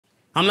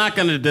I'm not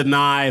going to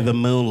deny the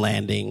moon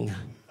landing.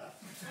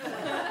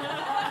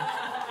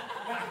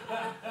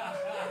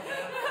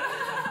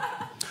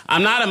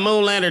 I'm not a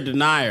moon lander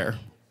denier.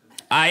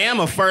 I am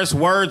a first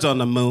words on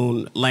the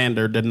moon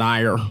lander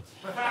denier.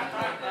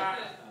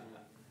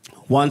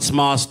 One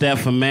small step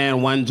for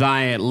man, one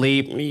giant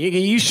leap.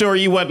 You sure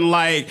you wasn't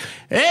like,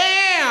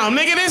 damn,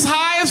 nigga, this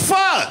high as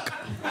fuck.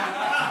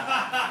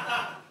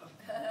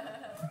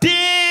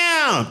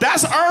 Damn,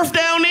 that's Earth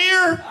down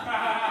there?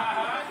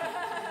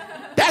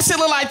 That shit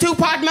look like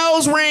Tupac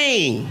nose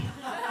ring.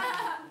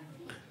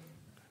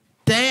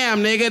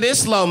 Damn, nigga,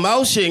 this slow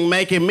motion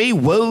making me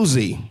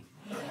woozy.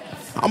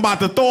 I'm about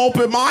to throw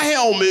open my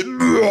helmet.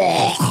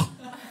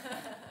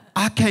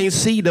 I can't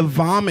see, the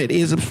vomit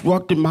is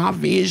obstructing my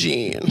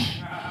vision.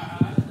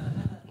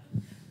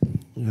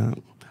 Yeah.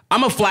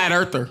 I'm a flat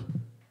earther.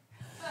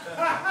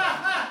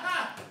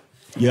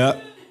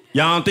 Yep.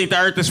 Y'all don't think the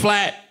earth is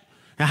flat?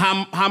 And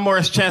how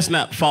Morris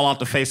Chestnut fall off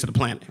the face of the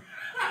planet?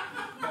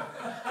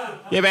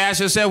 You ever ask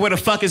yourself, where the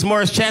fuck is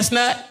Morris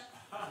Chestnut?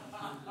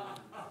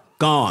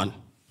 Gone.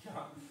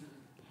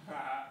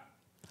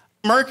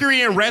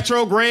 Mercury in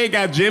retrograde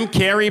got Jim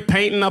Carrey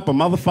painting up a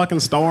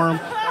motherfucking storm.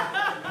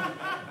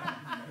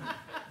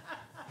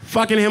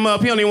 Fucking him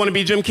up, he don't even want to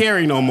be Jim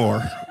Carrey no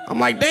more. I'm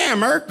like, damn,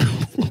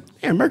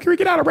 Mercury,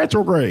 get out of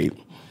retrograde.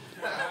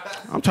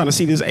 I'm trying to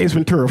see this Ace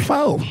Ventura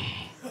 4.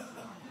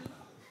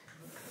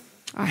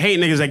 I hate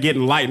niggas that get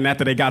enlightened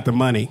after they got the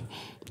money.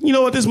 You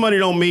know what? This money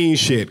don't mean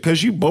shit,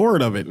 because you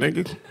bored of it,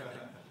 nigga.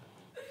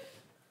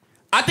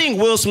 I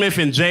think Will Smith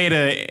and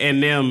Jada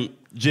and them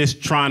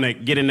just trying to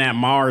get in that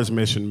Mars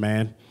mission,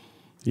 man.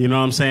 You know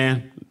what I'm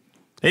saying?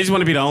 They just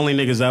want to be the only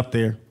niggas up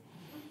there.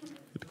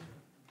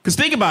 Because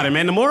think about it,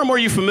 man. The more and more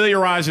you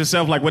familiarize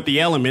yourself like with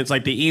the elements,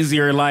 like the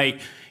easier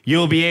like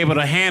you'll be able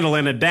to handle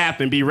and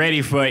adapt and be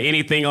ready for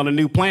anything on a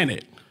new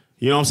planet.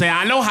 You know what I'm saying?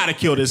 I know how to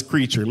kill this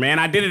creature, man.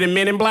 I did it in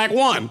Men in Black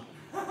 1.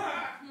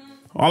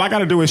 All I got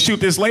to do is shoot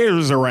this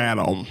laser at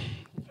them.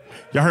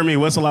 Y'all heard me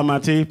whistle out my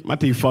teeth? My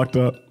teeth fucked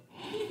up.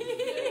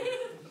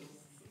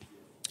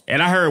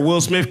 And I heard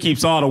Will Smith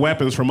keeps all the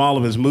weapons from all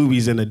of his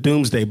movies in the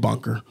Doomsday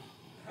Bunker.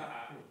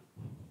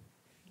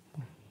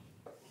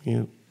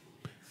 Yeah.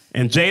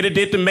 And Jada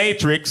did the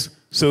Matrix,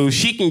 so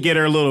she can get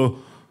her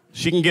little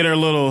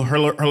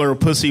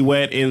pussy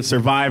wet in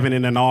surviving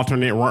in an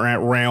alternate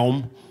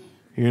realm.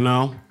 You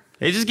know,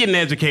 they just getting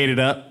educated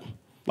up.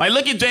 Like,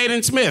 look at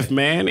Jaden Smith,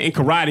 man, in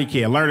Karate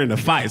Kid, learning to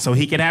fight so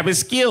he could have his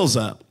skills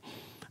up.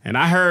 And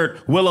I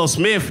heard Willow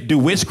Smith do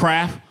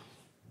witchcraft.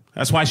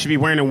 That's why she be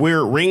wearing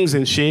weird rings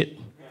and shit.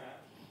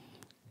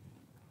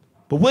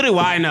 But what do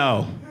I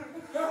know?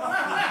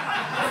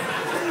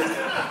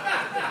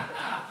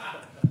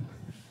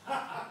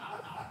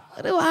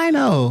 What do I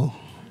know?